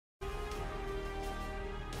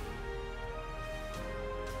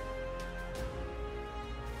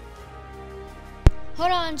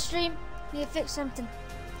Hold on, stream. Need to fix something.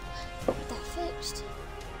 Get that fixed.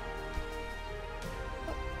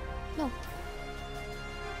 Oh, no.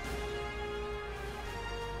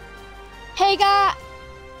 Hey guys,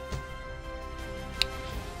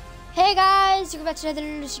 welcome back to another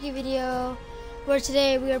Splitgate video. Where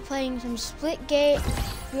today we are playing some Splitgate.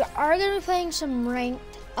 We are gonna be playing some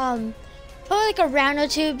ranked. Probably like a round or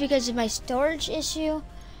two because of my storage issue.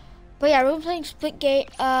 But yeah, we're playing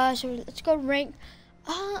Splitgate. So let's go rank.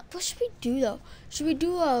 What should we do though? Should we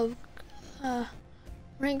do a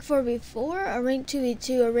rank 4v4, a rank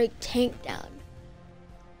 2v2, a rank tank down?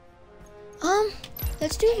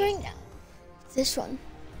 Let's do rank down. This one.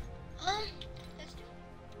 Let's do.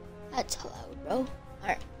 That's loud, bro. All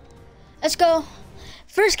right, let's go.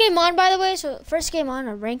 First game on, by the way. So first game on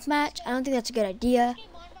a rank match. I don't think that's a good idea.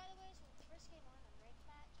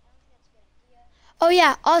 Oh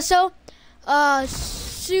yeah. Also,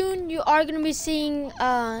 soon you are gonna be seeing.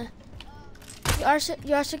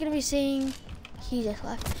 You're also gonna be seeing. He just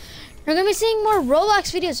left. You're gonna be seeing more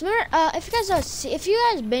Roblox videos. Remember, if you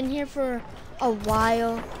guys been here for a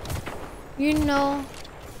while, you know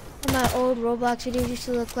what my old Roblox videos used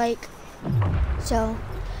to look like. So,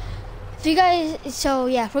 if you guys,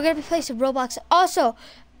 yeah, we're gonna be playing some Roblox. Also,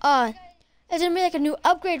 it's gonna be like a new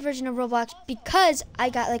upgrade version of Roblox because I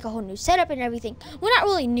got like a whole new setup and everything. Well, not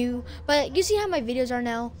really new, but you see how my videos are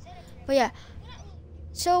now. But yeah,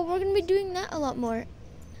 so we're gonna be doing that a lot more.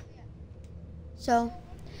 So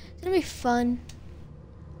it's gonna be fun.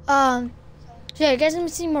 So yeah, you guys are gonna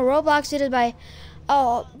be seeing more Roblox videos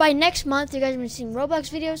by next month. You guys are gonna be seeing Roblox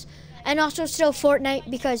videos and also still Fortnite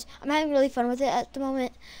because I'm having really fun with it at the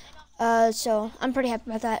moment. So I'm pretty happy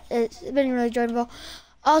about that. It's been really enjoyable.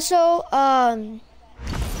 Also, yeah,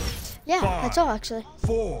 that's all actually.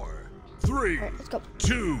 4, 3, right, let's go.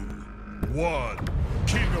 2, 1.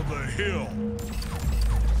 King of the Hill.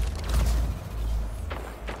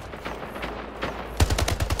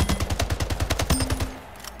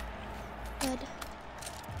 Good.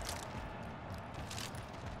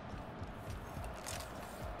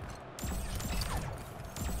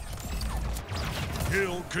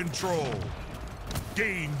 Hill control.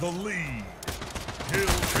 Gain the lead. Hill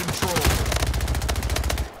control.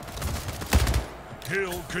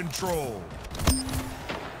 Hill control.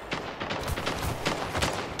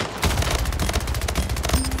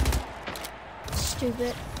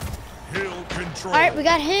 Stupid. Hill control. All right, we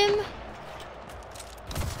got him.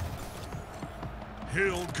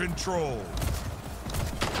 Hill control.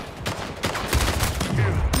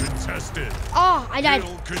 Hill contested. Oh, I died.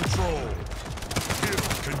 Hill control. Hill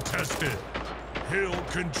contested. Hill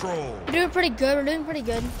control. We're doing pretty good. We're doing pretty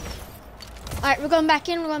good. All right, we're going back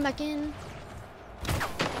in. We're going back in.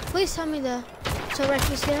 Please tell me the assault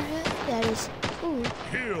rifle is here. Yeah, it is. Ooh.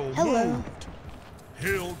 Hill Hello. moved.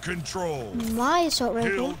 Hill control. My assault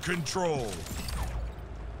rifle. Hill control.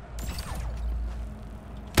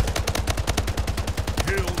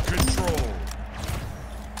 Hill control.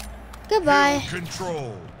 Goodbye. Hill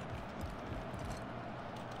control.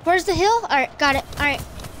 Where's the hill? All right, got it. All right.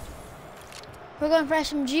 We're going for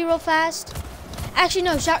SMG real fast. Actually,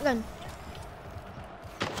 no, shotgun.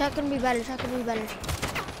 Shotgun would be better. Shotgun would be better.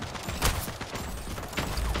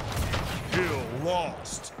 Hill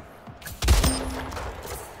lost.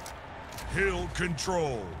 Hill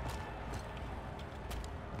control.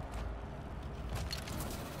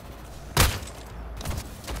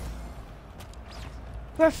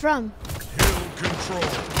 Where from? Hill control.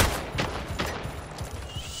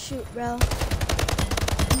 Shoot, bro.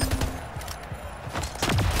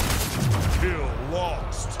 Hill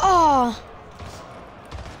lost. Oh,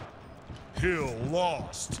 Hill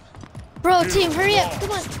lost. bro, Hill team, hurry up. lost.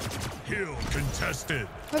 Come on. Hill contested.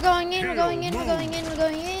 We're going in. We're Hill going in. We're going in. We're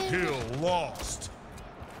going in. Hill lost.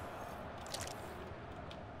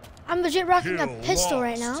 I'm legit rocking a Hill pistol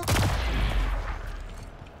right now.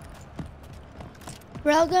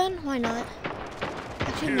 Railgun? Why not?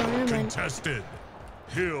 Actually, no, Hill never mind. contested.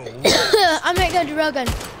 Hill lost. I'm gonna go do railgun.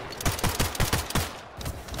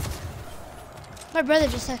 My brother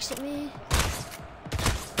just texted me.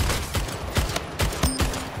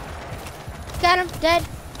 Got him, dead.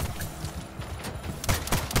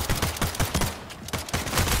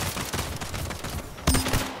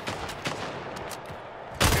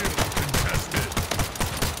 Hill contested.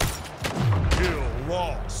 Hill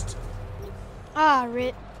lost. Ah,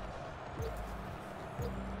 rip.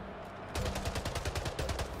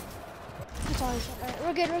 That's all he said. Alright,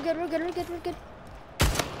 we're good, we're good, we're good, we're good, we're good.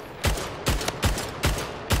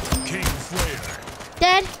 King Slayer.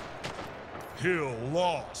 Dead. Hill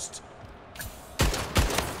lost.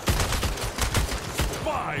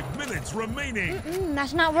 5 minutes remaining.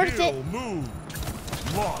 That's not worth it. Hill moved.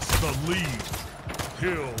 Lost the lead.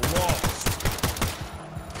 Hill lost.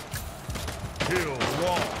 Hill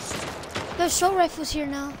lost. The assault rifle's here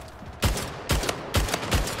now.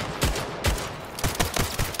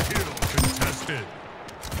 Hill contested.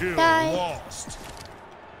 Hill Die. lost.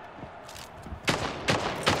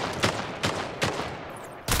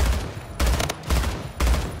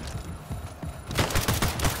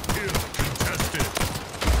 Hill contested.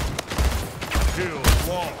 Hill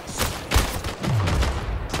lost.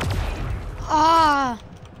 Ah.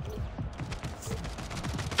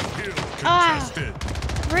 Hill contested.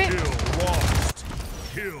 Rip. Hill lost.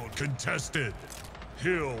 Hill contested.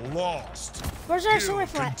 Hill lost. Where's our Hill assault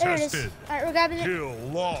rifle at? There it is. contested. Alright, we're grabbing it. Hill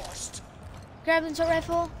lost. Grabbing the assault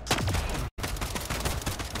rifle.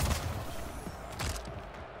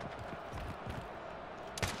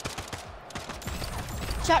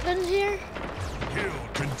 Shotgun's here. Hill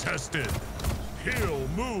contested. Hill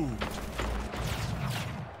moved.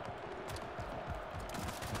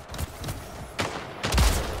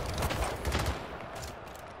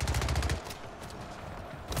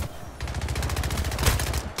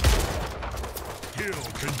 Hill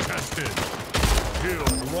contested.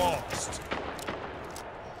 Hill lost.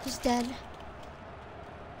 He's dead.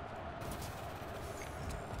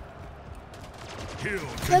 Hill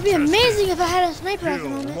contested. That'd be amazing if I had a sniper at the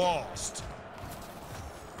Hill moment. lost.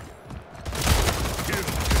 Hill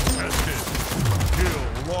contested.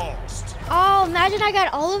 Hill lost. Oh, imagine I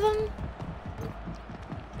got all of them.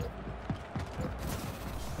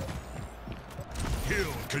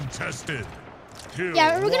 Hill contested. Hill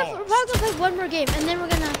Yeah, we're lost. probably gonna play one more game, and then we're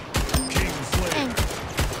gonna King Slayer. end.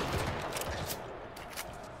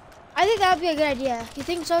 I think that would be a good idea. You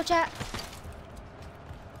think so, chat?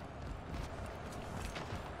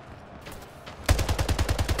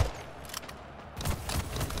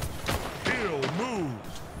 Hill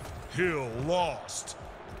moved. Hill lost.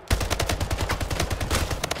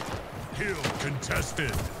 Hill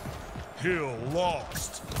contested. Hill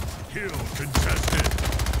lost. Hill contested.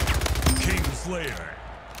 King Slayer.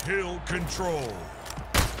 Hill control.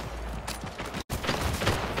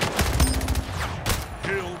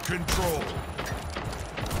 Hill control.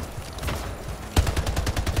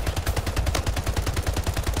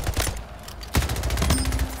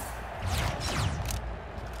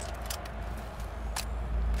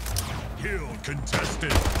 Hill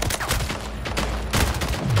contested.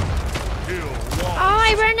 Hill lost. Oh,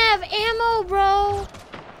 I ran out of ammo, bro.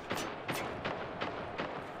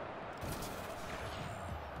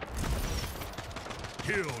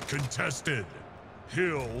 Hill contested.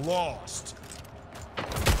 Hill lost.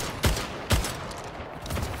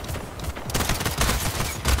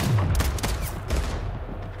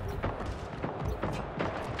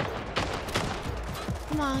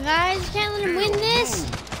 Come on, guys. You can't let him win this.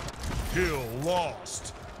 moved. Hill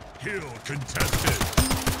lost. Hill contested.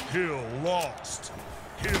 Hill lost.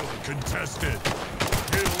 Hill contested.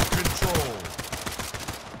 Hill control.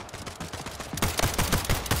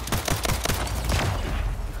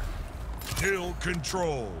 Hill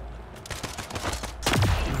control.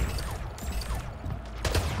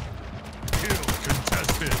 Hill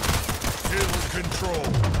contested. Hill control.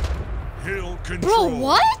 Hill control. Bro,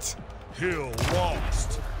 what? Hill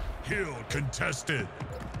lost. Hill contested.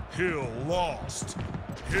 Hill lost.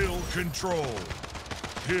 Hill control.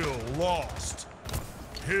 Hill lost.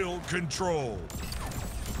 Hill control.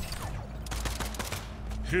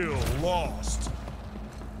 Hill lost.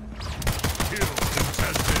 Hill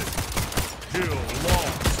contested. Hill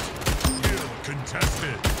lost. Hill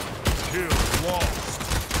contested. Hill lost.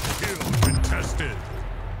 Hill contested.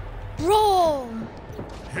 Bro.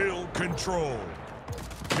 Hill control.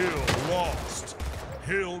 Hill lost.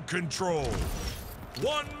 Hill control.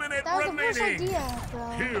 1 minute That was the first remaining. idea, bro.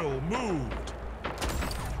 Hill moved.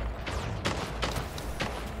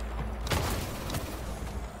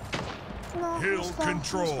 No, Hill almost fell,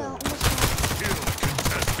 control. almost fell. Hill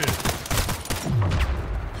contested.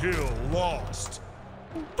 Hill lost.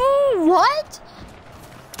 Boo, what?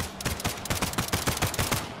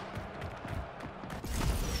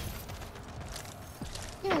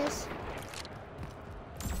 Here it is.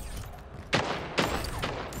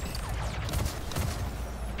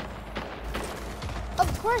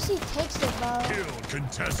 Of course he takes it, bro. Hill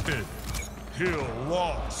contested. Hill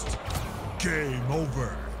lost. Game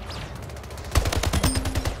over.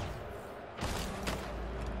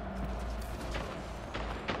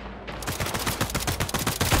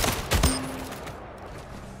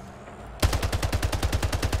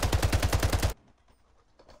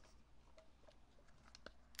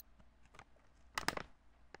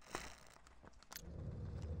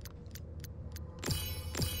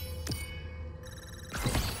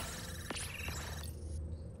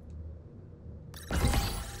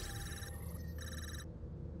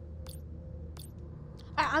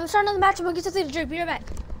 I'm starting on the match. I'm gonna get something to drink. Be right back.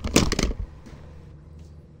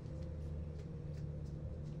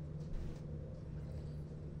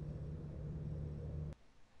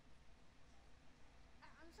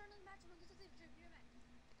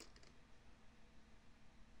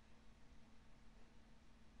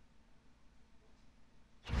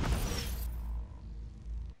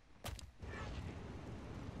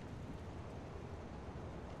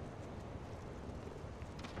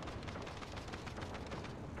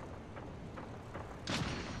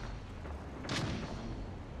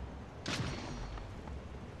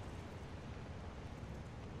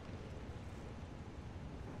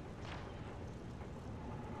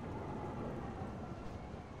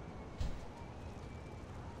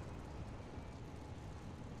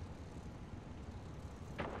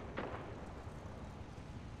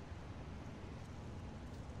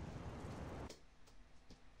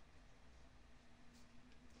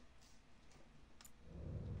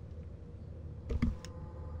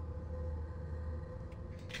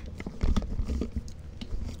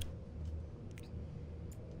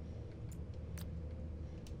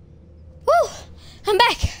 I'm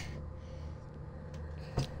back.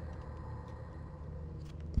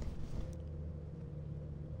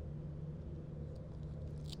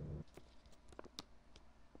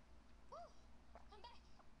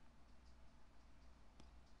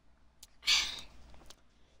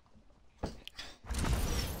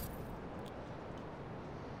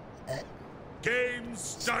 Game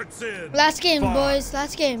starts in. Last game, 5, boys.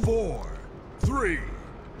 Last game. 4, 3,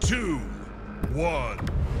 2, 1.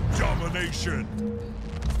 Domination.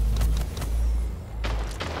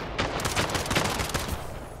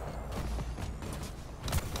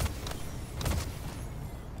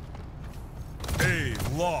 A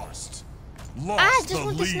lost. Lost Just the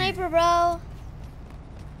want the lead. sniper, bro.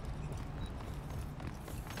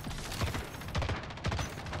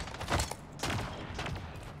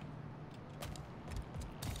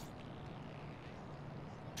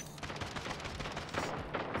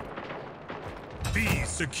 B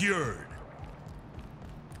secured.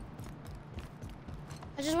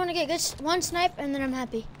 I just want to get good one snipe and then I'm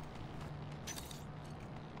happy.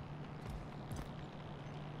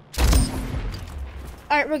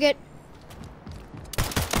 All right, we're good.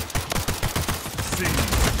 C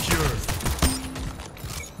secured.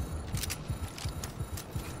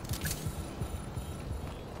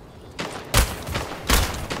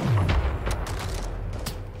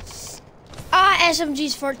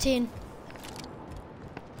 SMG's 14.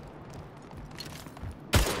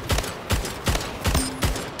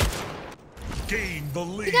 Gain the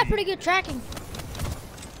lead. We got pretty good tracking.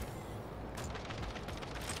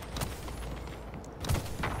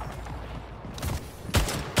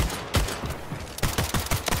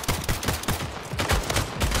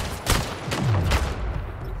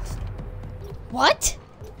 What?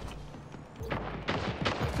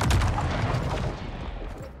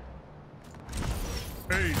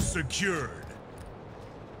 A secured.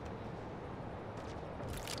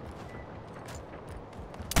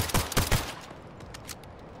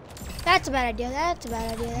 That's a bad idea. That's a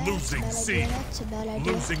bad idea. That's Losing a bad C. idea. That's a bad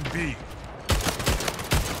idea. Losing B.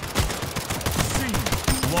 C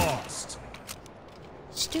lost.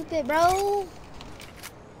 Stupid, bro.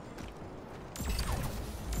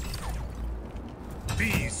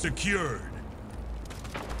 B secured.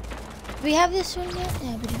 Do we have this one yet?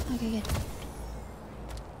 Yeah, we do. Okay, good.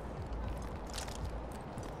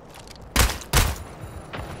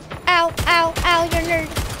 Ow, ow, ow, you're a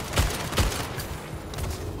nerd.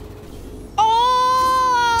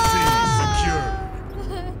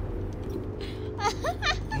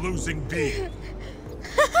 Losing B.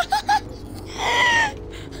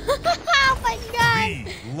 Oh my god!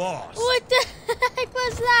 B lost. What the heck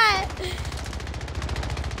was that?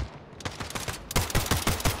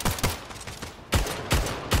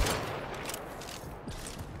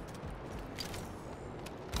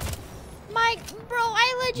 Bro,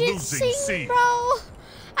 I legit Losing sing, C. bro.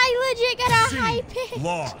 I legit got a C high pitch.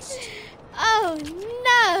 lost. Oh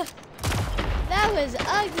no, that was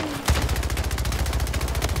ugly.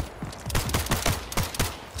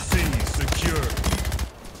 Secured.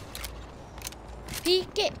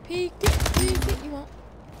 Peek it, peek it, peek it. You won't.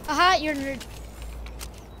 Aha, you're a nerd.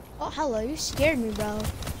 Oh, hello. You scared me, bro.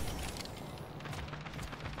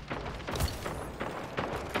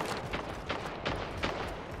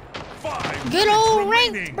 Good old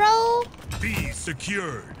ranked, bro. B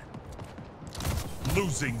secured.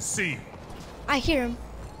 Losing C. I hear him.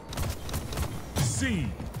 C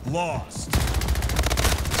lost.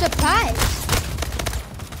 Surprise.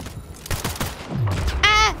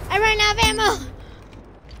 I ran out of ammo.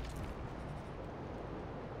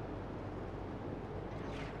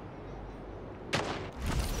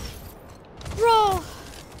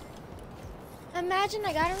 imagine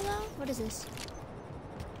I got him now? What is this?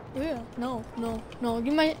 Yeah, no.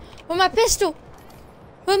 Give my, with my pistol.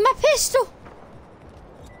 With my pistol.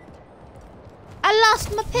 I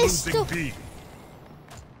lost my pistol. Losing B.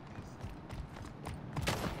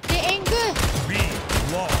 It ain't good. B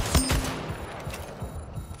lost.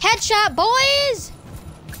 Headshot, boys.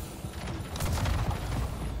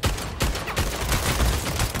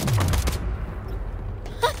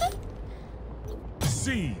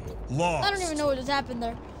 C lost. I don't even know what just happened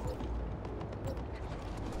there.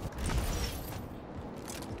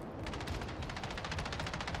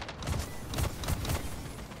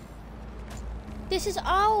 This is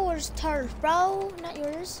ours turf, bro, not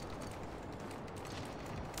yours.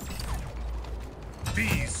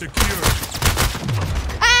 B secure.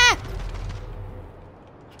 Ah!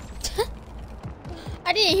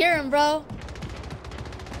 I didn't hear him, bro.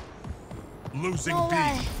 Losing No B.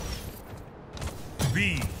 way.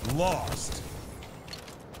 B lost.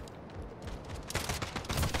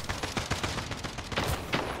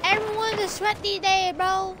 Everyone's a sweaty day,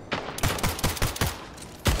 bro.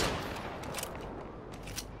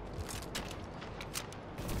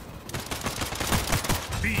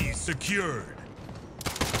 B secured.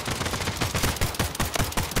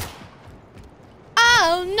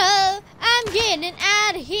 Oh no, I'm getting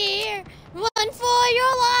out of here. Run for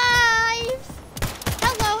your life.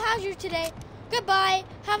 Hello, how's your today? Goodbye.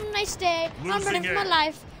 Have a nice day. I'm running for my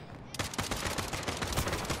life.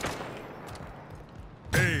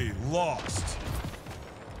 A lost.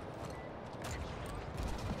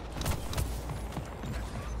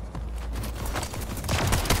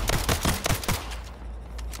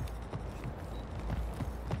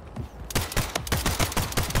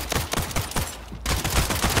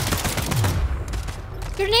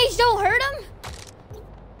 Grenades don't hurt him?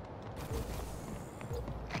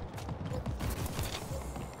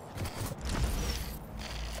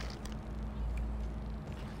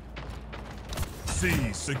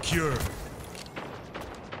 C secured.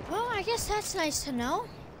 Well, I guess that's nice to know.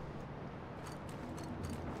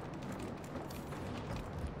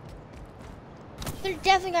 There's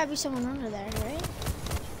definitely gotta be someone under there, right?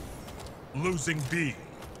 Losing B.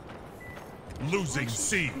 Losing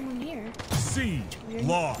C. Someone here. C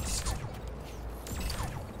lost.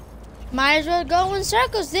 Might as well go in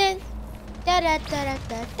circles then. Da da da da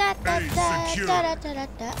da da da da secure. da da da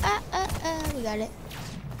da. We got it.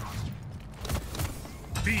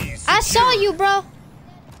 B secured. I saw you, bro.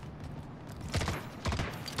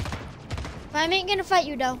 But I ain't gonna fight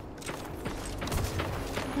you though.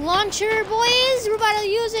 Launcher, boys, we're about to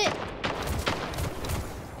use it.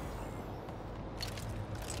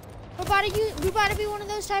 We're about to be one of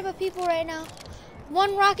those type of people right now.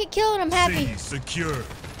 One rocket kill and I'm happy. C secured.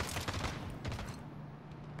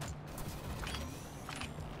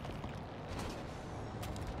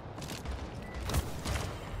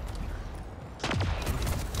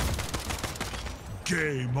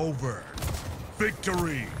 Game over.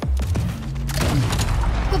 Victory.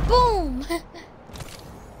 Kaboom!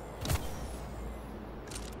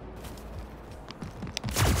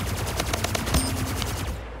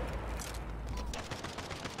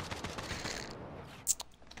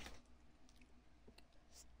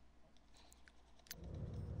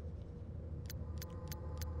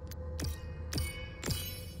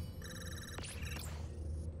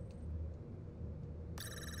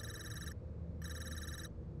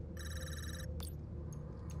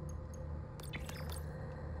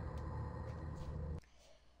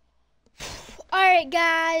 Alright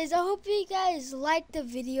guys, I hope you guys liked the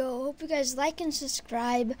video. I hope you guys like and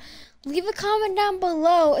subscribe. Leave a comment down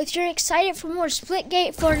below if you're excited for more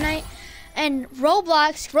Splitgate, Fortnite, and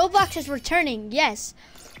Roblox. Roblox is returning, yes.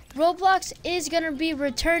 Roblox is going to be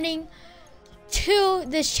returning to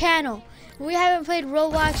this channel. We haven't played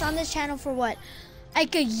Roblox on this channel for what?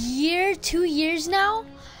 Like a year, 2 years now?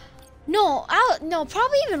 No,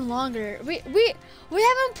 probably even longer. We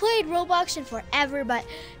haven't played Roblox in forever, but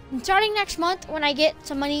starting next month when I get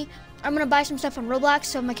some money, I'm gonna buy some stuff on Roblox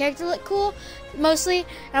so my character look cool. Mostly,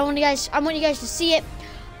 I want you guys to see it.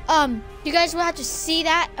 You guys will have to see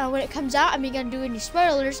that when it comes out. I'm not gonna do any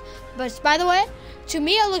spoilers, but by the way, to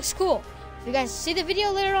me it looks cool. If you guys see the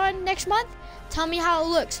video later on next month, tell me how it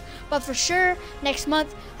looks. But for sure, next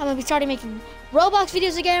month I'm gonna be starting making Roblox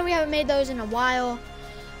videos again. We haven't made those in a while.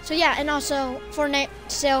 So yeah, and also Fortnite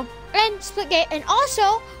still, and Splitgate, and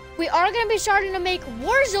also we are gonna be starting to make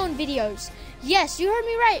Warzone videos. Yes, you heard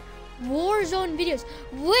me right, Warzone videos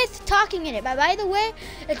with talking in it. But by the way,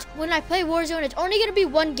 it's when I play Warzone, it's only gonna be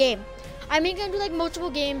one game. I'm not gonna do like multiple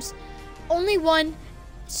games, only one.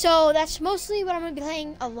 So that's mostly what I'm gonna be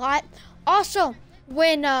playing a lot. Also,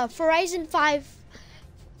 when Horizon 5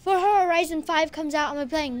 for Horizon 5 comes out, I'm gonna be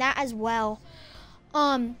playing that as well.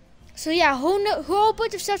 So yeah, whole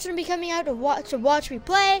bunch of stuff's gonna be coming out to watch me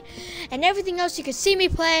play, and everything else you can see me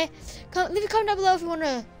play. Leave a comment down below if you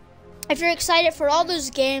wanna, if you're excited for all those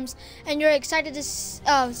games, and you're excited to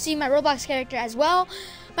see my Roblox character as well.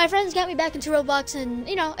 My friends got me back into Roblox, and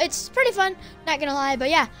you know, it's pretty fun, not gonna lie. But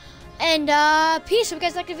yeah, and peace. Hope you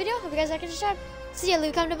guys liked the video. Hope you guys liked it. See ya.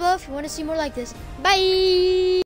 Leave a comment down below if you want to see more like this. Bye.